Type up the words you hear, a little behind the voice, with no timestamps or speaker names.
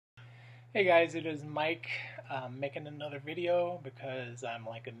Hey guys, it is Mike making another video because I'm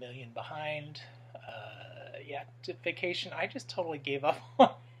like a million behind. Yeah, vacation. I just totally gave up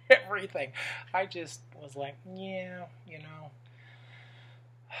on everything. I just was like, yeah,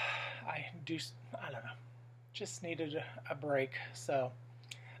 I do. I don't know. Just needed a break. So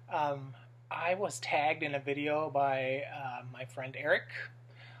um, I was tagged in a video by my friend Eric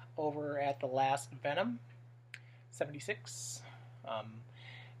over at the last Venom 76. Um,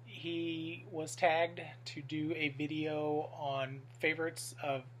 he was tagged to do a video on favorites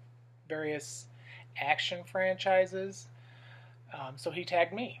of various action franchises. So he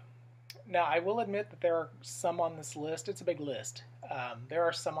tagged me. Now, I will admit that there are some on this list. It's a big list. There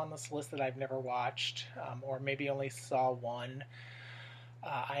are some on this list that I've never watched, or maybe only saw one.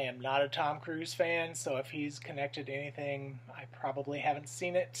 I am not a Tom Cruise fan, so if he's connected to anything, I probably haven't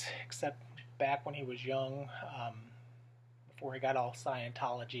seen it, except back when he was young, before he got all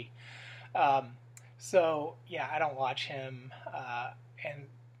Scientology. Um, so yeah, I don't watch him, and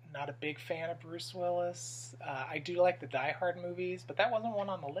not a big fan of Bruce Willis. I do like the Die Hard movies, but that wasn't one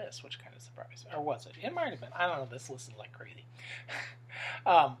on the list, which kind of surprised me. Or was it? It might have been. I don't know. This list is like crazy.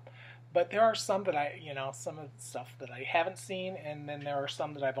 um, but there are some that some of the stuff that I haven't seen, and then there are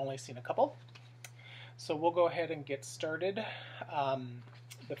some that I've only seen a couple. So we'll go ahead and get started.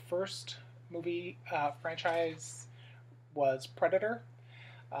 The first movie franchise was Predator.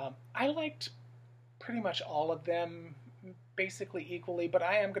 I liked pretty much all of them basically equally, but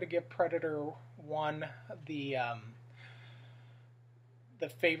I am going to give Predator 1 the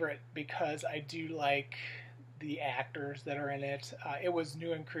favorite because I do like the actors that are in it. It was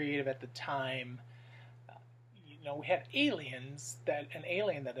new and creative at the time. We had an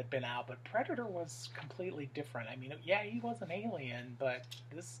alien that had been out, but Predator was completely different. I mean, yeah, he was an alien, but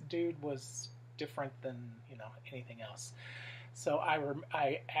this dude was different than anything else. So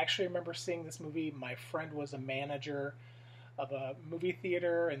I actually remember seeing this movie. My friend was a manager of a movie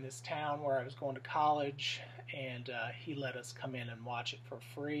theater in this town where I was going to college, and he let us come in and watch it for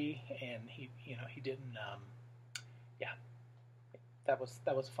free. And he didn't. Yeah, that was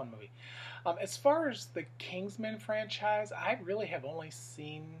a fun movie. As far as the Kingsman franchise, I really have only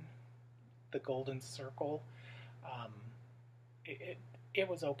seen the Golden Circle. Um, it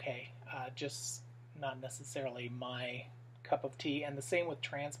was okay, just not necessarily my cup of tea. And the same with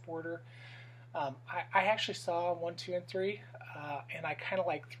Transporter. I actually saw 1, 2, and 3, and I kind of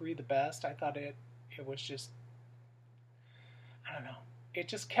like 3 the best. I thought it was just, I don't know, it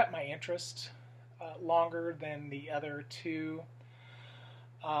just kept my interest longer than the other two.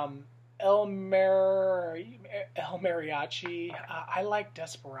 Um, El Mariachi. I like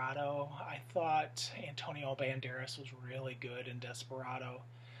Desperado. I thought Antonio Banderas was really good in Desperado.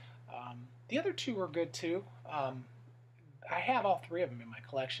 The other two were good too. I have all 3 of them in my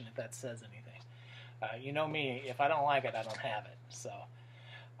collection, if that says anything. You know me, if I don't like it, I don't have it. So,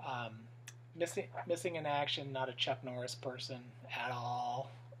 um, missing in action, not a Chuck Norris person at all.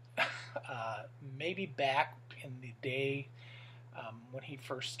 Maybe back in the day when he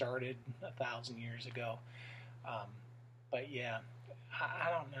first started 1,000 years ago. Um, but yeah, I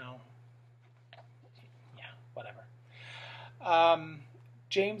don't know. Yeah, whatever. Um,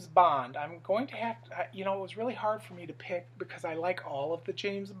 James Bond. I'm going to have to, it was really hard for me to pick because I like all of the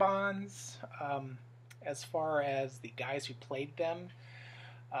James Bonds. As far as the guys who played them,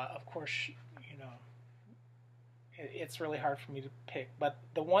 of course, it's really hard for me to pick. But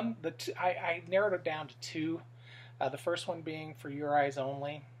I narrowed it down to 2. The first one being For Your Eyes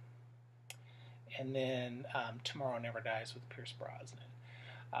Only, and then Tomorrow Never Dies with Pierce Brosnan.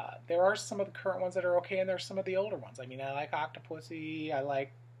 There are some of the current ones that are okay, and there's some of the older ones. I mean, I like Octopussy. I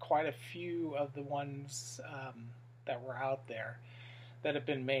like quite a few of the ones that were out there that have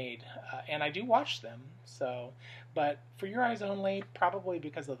been made, and I do watch them. So, but For Your Eyes Only, probably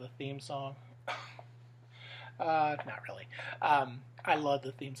because of the theme song. Not really. I love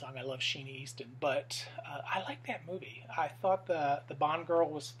the theme song. I love Sheena Easton, but I like that movie. I thought the Bond girl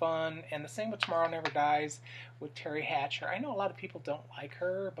was fun, and the same with Tomorrow Never Dies with Terry Hatcher. I know a lot of people don't like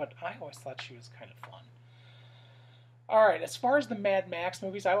her, but I always thought she was kind of fun. All right, as far as the Mad Max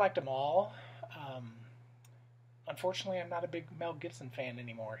movies, I liked them all. Unfortunately, I'm not a big Mel Gibson fan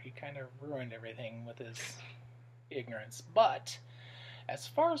anymore. He kind of ruined everything with his ignorance. But as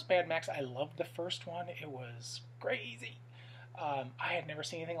far as Mad Max, I loved the first one. It was crazy. I had never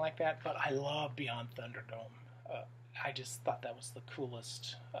seen anything like that, but I love Beyond Thunderdome. I just thought that was the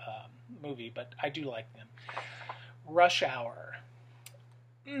coolest movie, but I do like them. Rush Hour.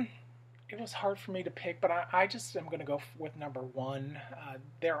 It was hard for me to pick, but I just am going to go with number 1.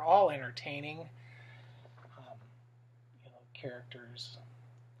 They're all entertaining. Characters.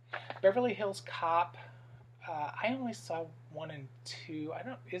 Beverly Hills Cop. I only saw 1 and 2. I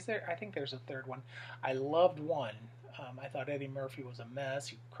don't. Is there? I think there's a third one. I loved 1. I thought Eddie Murphy was a mess.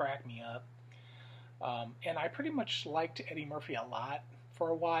 He cracked me up. And I pretty much liked Eddie Murphy a lot for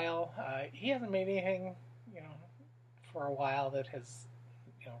a while. He hasn't made anything, for a while that has,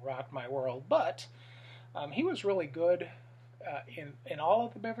 rocked my world. But he was really good in all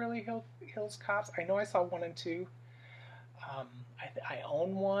of the Beverly Hills Cops. I know I saw 1 and 2. I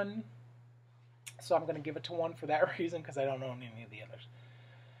own 1, so I'm going to give it to 1 for that reason because I don't own any of the others.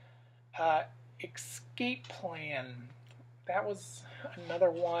 Escape Plan. That was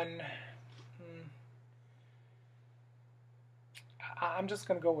another one. I'm just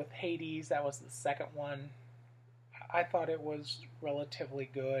going to go with Hades. That was the second one. I thought it was relatively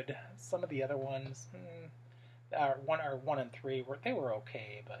good. Some of the other ones, 1 and 3, they were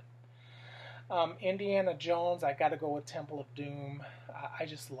okay, but Indiana Jones, I got to go with Temple of Doom. I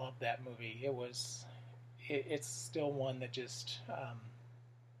just loved that movie. It's still one that just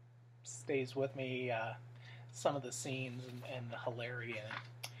stays with me. Some of the scenes and the hilarity in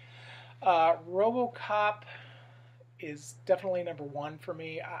it. Robocop is definitely number 1 for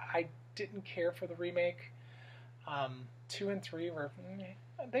me. I didn't care for the remake. 2 and 3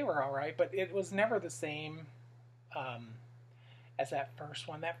 they were all right, but it was never the same as that first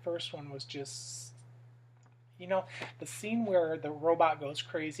one. That first one was just, the scene where the robot goes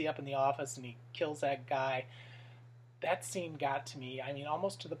crazy up in the office and he kills that guy. That scene got to me. I mean,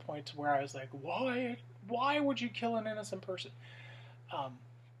 almost to the point to where I was like, why would you kill an innocent person?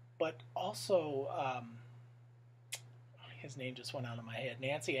 But also, his name just went out of my head.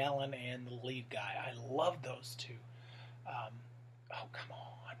 Nancy Allen and the lead guy. I love those two. Oh, come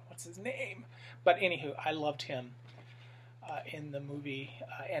on. What's his name? But anywho, I loved him in the movie.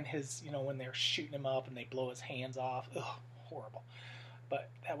 And his, when they're shooting him up and they blow his hands off. Ugh, horrible.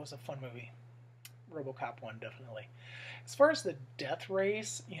 But that was a fun movie. RoboCop 1, definitely. As far as the Death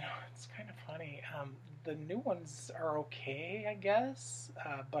Race, it's kind of funny. The new ones are okay, I guess.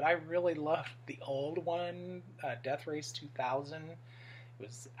 But I really loved the old one, Death Race 2000. It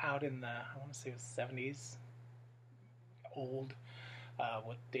was out in I want to say it was 70s. Old,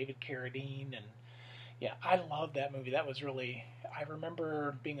 with David Carradine. And yeah, I loved that movie. That was really, I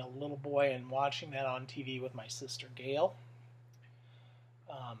remember being a little boy and watching that on TV with my sister Gail.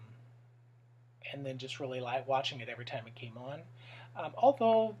 And then just really like watching it every time it came on.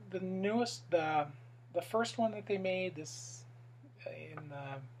 Although the newest, the first one that they made, I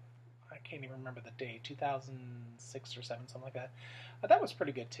can't even remember the date, 2006 or 7, something like that. That was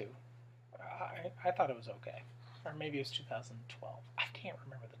pretty good too. I thought it was okay. Or maybe it was 2012. I can't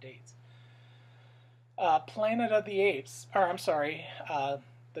remember the dates. Planet of the Apes. Or I'm sorry.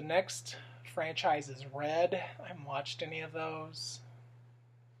 The next franchise is Red. I haven't watched any of those.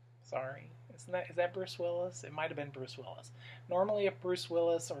 Sorry. Is that Bruce Willis? It might have been Bruce Willis. Normally, if Bruce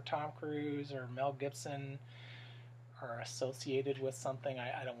Willis or Tom Cruise or Mel Gibson are associated with something,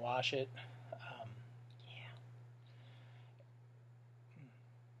 I don't watch it. Yeah.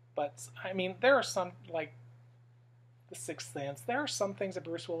 But, I mean, there are some, like The Sixth Sense. There are some things that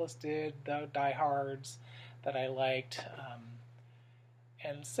Bruce Willis did, the Die Hards, that I liked.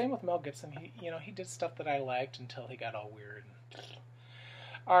 And same with Mel Gibson. He did stuff that I liked until he got all weird.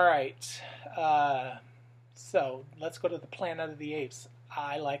 All right, so let's go to the Planet of the Apes.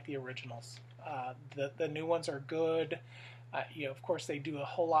 I like the originals. The new ones are good. Of course, they do a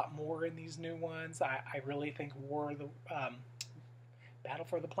whole lot more in these new ones. I really think Battle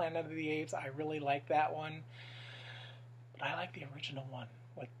for the Planet of the Apes, I really like that one. But I like the original one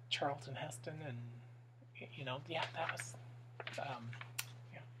with Charlton Heston and, that was,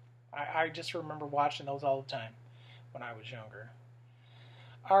 I just remember watching those all the time when I was younger.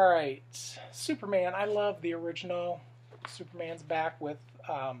 Alright, Superman. I love the original. Superman's back with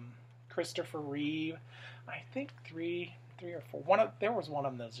Christopher Reeve. I think three or four. There was one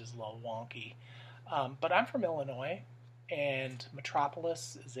of them that was just a little wonky. But I'm from Illinois, and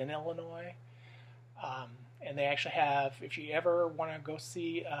Metropolis is in Illinois. And they actually have, if you ever want to go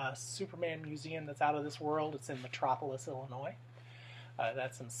see a Superman museum that's out of this world, it's in Metropolis, Illinois.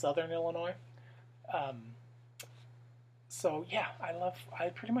 That's in southern Illinois. So yeah, I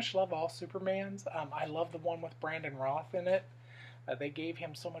pretty much love all Supermans. I love the one with Brandon Routh in it. They gave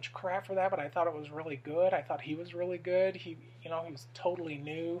him so much crap for that, but I thought it was really good. I thought he was really good. He was totally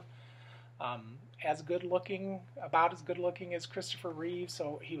new. About as good looking as Christopher Reeve,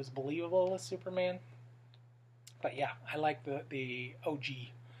 so he was believable as Superman. But yeah, I like the OG.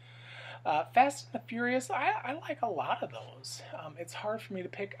 Fast and the Furious, I like a lot of those. It's hard for me to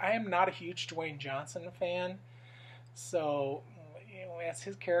pick. I am not a huge Dwayne Johnson fan. So, as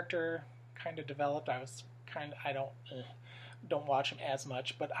his character kind of developed, I don't watch him as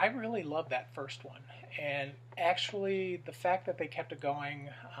much, but I really loved that first one. And actually, the fact that they kept it going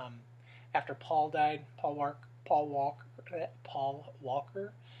after Paul died, Paul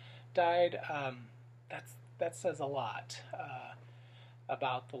Walker died. That says a lot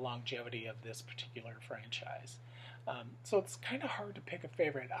about the longevity of this particular franchise. So it's kind of hard to pick a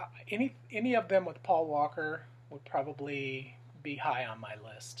favorite. Any of them with Paul Walker would probably be high on my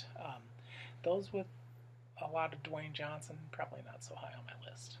list. Those with a lot of Dwayne Johnson, probably not so high on my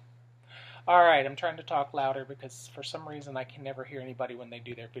list. Alright, I'm trying to talk louder because for some reason I can never hear anybody when they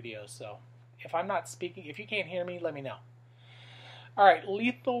do their videos. So if I'm not speaking, if you can't hear me, let me know. Alright,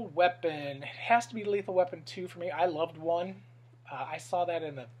 Lethal Weapon. It has to be Lethal Weapon 2 for me. I loved 1. I saw that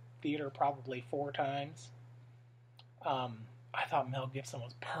in the theater probably 4 times. I thought Mel Gibson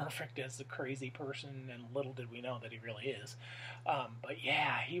was perfect as the crazy person, and little did we know that he really is. But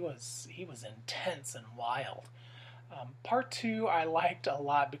yeah, he was intense and wild. Part 2 I liked a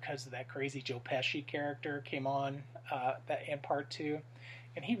lot because of that crazy Joe Pesci character came on in Part 2,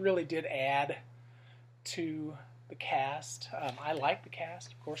 and he really did add to the cast. I like the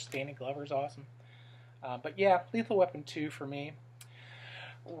cast, of course. Danny Glover's awesome. But yeah, Lethal Weapon 2 for me.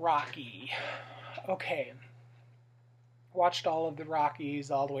 Rocky. Okay. Watched all of the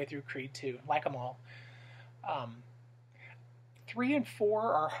Rockies all the way through Creed 2. Like them all. 3 and 4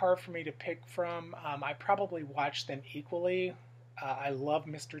 are hard for me to pick from. I probably watched them equally. I love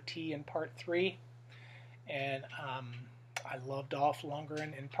Mr. T in Part 3. And I love Dolph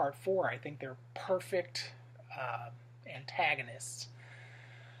Lundgren in Part 4. I think they're perfect antagonists.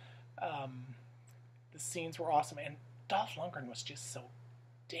 The scenes were awesome. And Dolph Lundgren was just so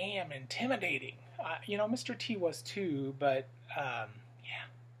damn intimidating. Mr. T was too, but yeah.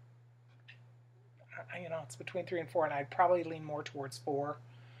 It's between 3 and 4, and I'd probably lean more towards 4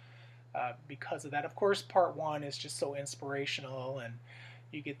 because of that. Of course, Part 1 is just so inspirational, and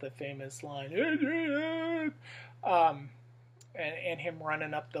you get the famous line, and him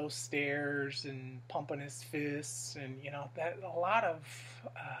running up those stairs and pumping his fists, and that a lot of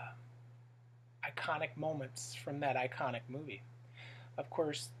iconic moments from that iconic movie. Of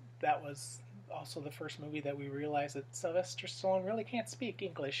course, that was also the first movie that we realized that Sylvester Stallone really can't speak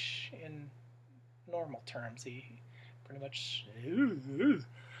English in normal terms. He pretty much...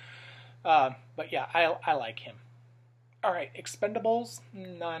 but yeah, I like him. Alright, Expendables?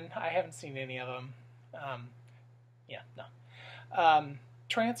 None. I haven't seen any of them. Yeah, no.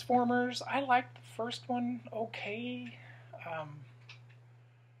 Transformers? I liked the first one okay.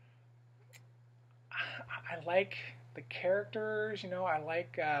 I like the characters, I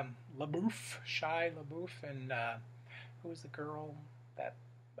like LaBeouf, Shia LaBeouf, and who was the girl that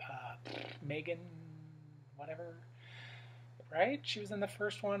Megan, whatever, right? She was in the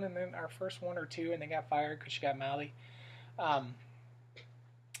first one, and then our first 1 or 2, and they got fired because she got mouthy.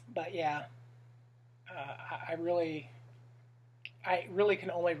 But yeah, I really can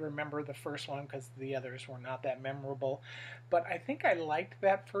only remember the first one because the others were not that memorable. But I think I liked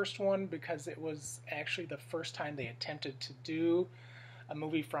that first one because it was actually the first time they attempted to do a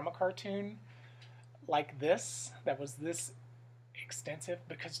movie from a cartoon like this, that was this extensive.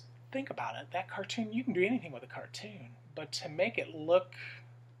 Because think about it, that cartoon, you can do anything with a cartoon, but to make it look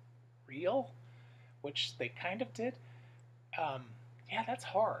real, which they kind of did, yeah, that's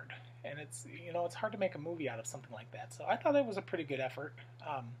hard. And it's hard to make a movie out of something like that. So I thought it was a pretty good effort.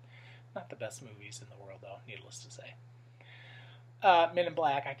 Not the best movies in the world, though, needless to say. Men in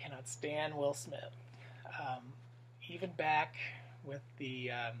Black, I cannot stand Will Smith. Even back with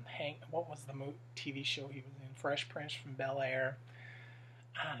the what was the TV show he was in? Fresh Prince from Bel-Air.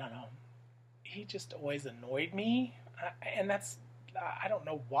 I don't know. He just always annoyed me, and that's I don't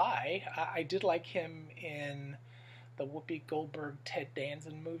know why. I did like him in the Whoopi Goldberg Ted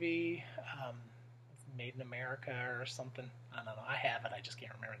Danson movie, Made in America or something. I don't know. I have it. I just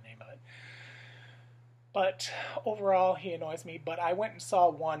can't remember the name of it. But overall, he annoys me. But I went and saw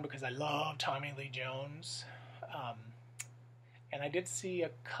one because I love Tommy Lee Jones. And I did see a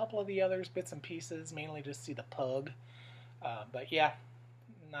couple of the others, bits and pieces, mainly to see the Pug. But yeah,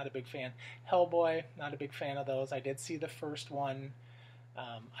 not a big fan. HellBoy, not a big fan of those. I did see the first one.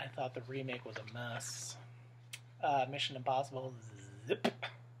 I thought the remake was a mess. Mission Impossible, zip.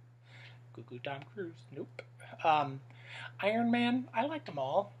 Cuckoo Tom Cruise, nope. Iron Man, I liked them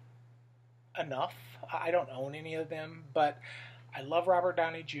all enough. I don't own any of them, but I love Robert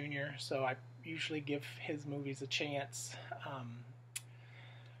Downey Jr., so I usually give his movies a chance.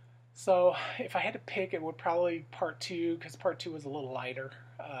 So if I had to pick, it would probably be Part 2, because Part 2 was a little lighter.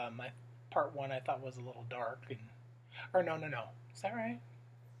 Part 1 I thought was a little dark, Or no, no, no. Is that right?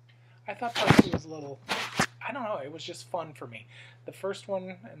 I thought part 2 was a little... I don't know. It was just fun for me. The first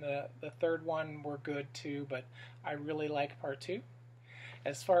one and the third one were good too, but I really like part 2.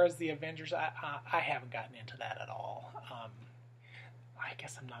 As far as the Avengers, I haven't gotten into that at all. I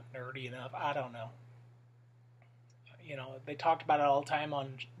guess I'm not nerdy enough. I don't know. You know, they talked about it all the time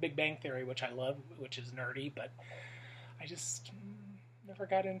on Big Bang Theory, which I love, which is nerdy, but I just never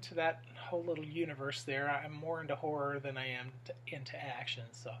got into that whole little universe there. I'm more into horror than I am into action,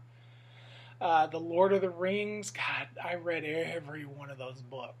 so... The Lord of the Rings, God, I read every one of those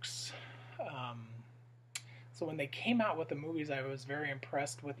books. So when they came out with the movies, I was very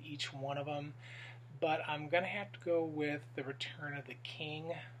impressed with each one of them. But I'm going to have to go with The Return of the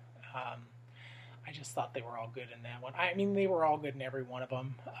King. I just thought they were all good in that one. I mean, they were all good in every one of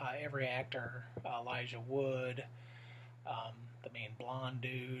them. Every actor, Elijah Wood, the main blonde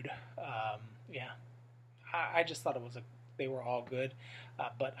dude. Yeah, I just thought they were all good.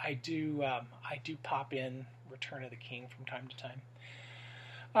 But I do pop in Return of the King from time to time.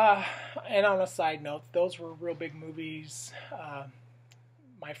 And on a side note, those were real big movies.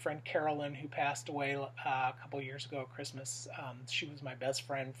 My friend Carolyn, who passed away a couple years ago at Christmas, she was my best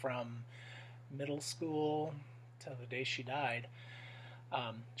friend from middle school till the day she died.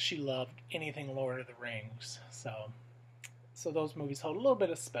 She loved anything Lord of the Rings, so those movies hold a little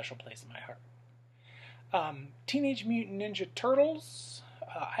bit of special place in my heart. Teenage Mutant Ninja Turtles.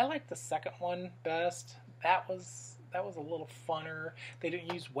 I like the second one best. That was a little funner. They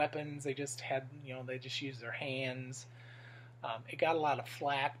didn't use weapons. They just had, they just used their hands. It got a lot of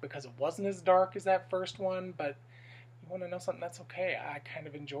flack because it wasn't as dark as that first one, but you want to know something? That's okay. I kind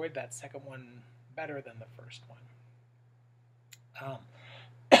of enjoyed that second one better than the first one.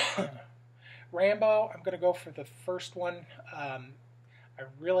 Rambo, I'm going to go for the first one. I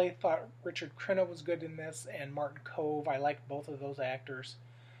really thought Richard Crenna was good in this, and Martin Kove. I liked both of those actors.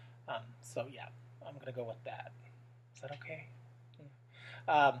 So yeah, I'm going to go with that. Is that okay?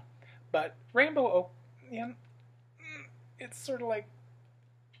 But Rambo, it's sort of like,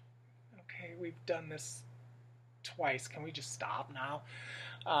 okay, we've done this twice. Can we just stop now?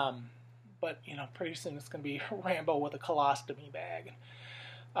 But, pretty soon it's going to be Rambo with a colostomy bag.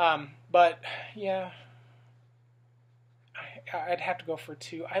 But, yeah, I'd have to go for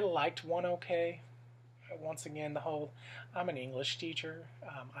 2. I liked 1 okay. Once again, I'm an English teacher.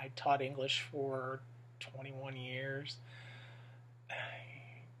 I taught English for 21 years.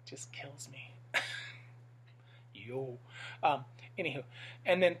 It just kills me. Yo. Anywho.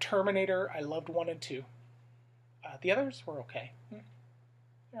 And then Terminator, I loved 1 and 2. The others were okay.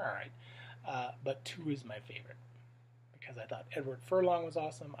 Alright. But 2 is my favorite. Because I thought Edward Furlong was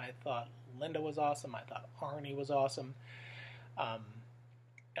awesome. I thought Linda was awesome. I thought Arnie was awesome.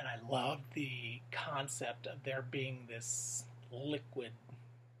 And I loved the concept of there being this liquid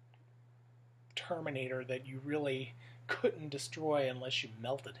Terminator that you really couldn't destroy unless you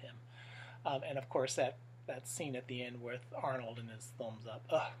melted him. And of course that scene at the end with Arnold and his thumbs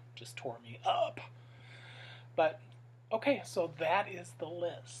up, just tore me up. But okay, so that is the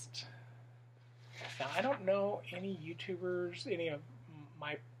list. Now I don't know any YouTubers, any of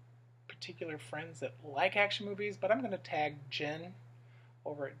my particular friends that like action movies, but I'm going to tag Jen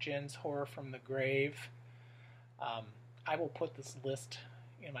over at Jen's Horror from the Grave. I will put this list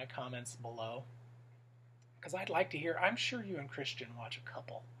in my comments below because I'd like to hear. I'm sure you and Christian watch a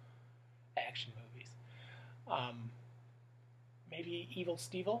couple action movies. Maybe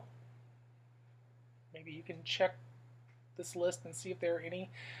EvilStevil. Maybe you can check this list and see if there are any.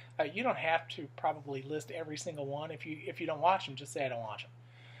 You don't have to probably list every single one. If you don't watch them, just say I don't watch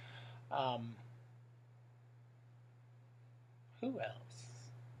them. Who else?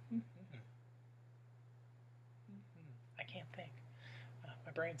 I can't think.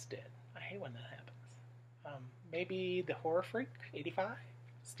 My brain's dead. I hate when that happens. Maybe the HorrorFreak, 85?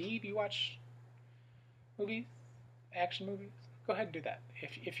 Steve, you watch movies? Action movies? Go ahead and do that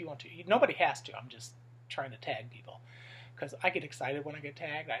if you want to. Nobody has to. I'm just trying to tag people. Because I get excited when I get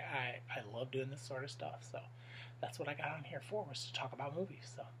tagged. I love doing this sort of stuff. So that's what I got on here for, was to talk about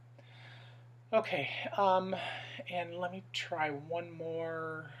movies. So okay, and let me try one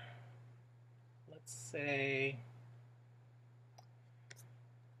more. Let's say,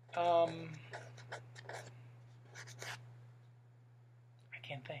 I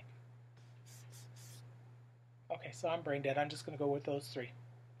can't think. Okay, so I'm brain dead. I'm just going to go with those 3.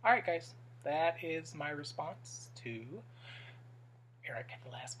 All right, guys, that is my response to Eric at the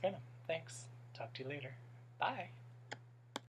Last Venom. Thanks. Talk to you later. Bye.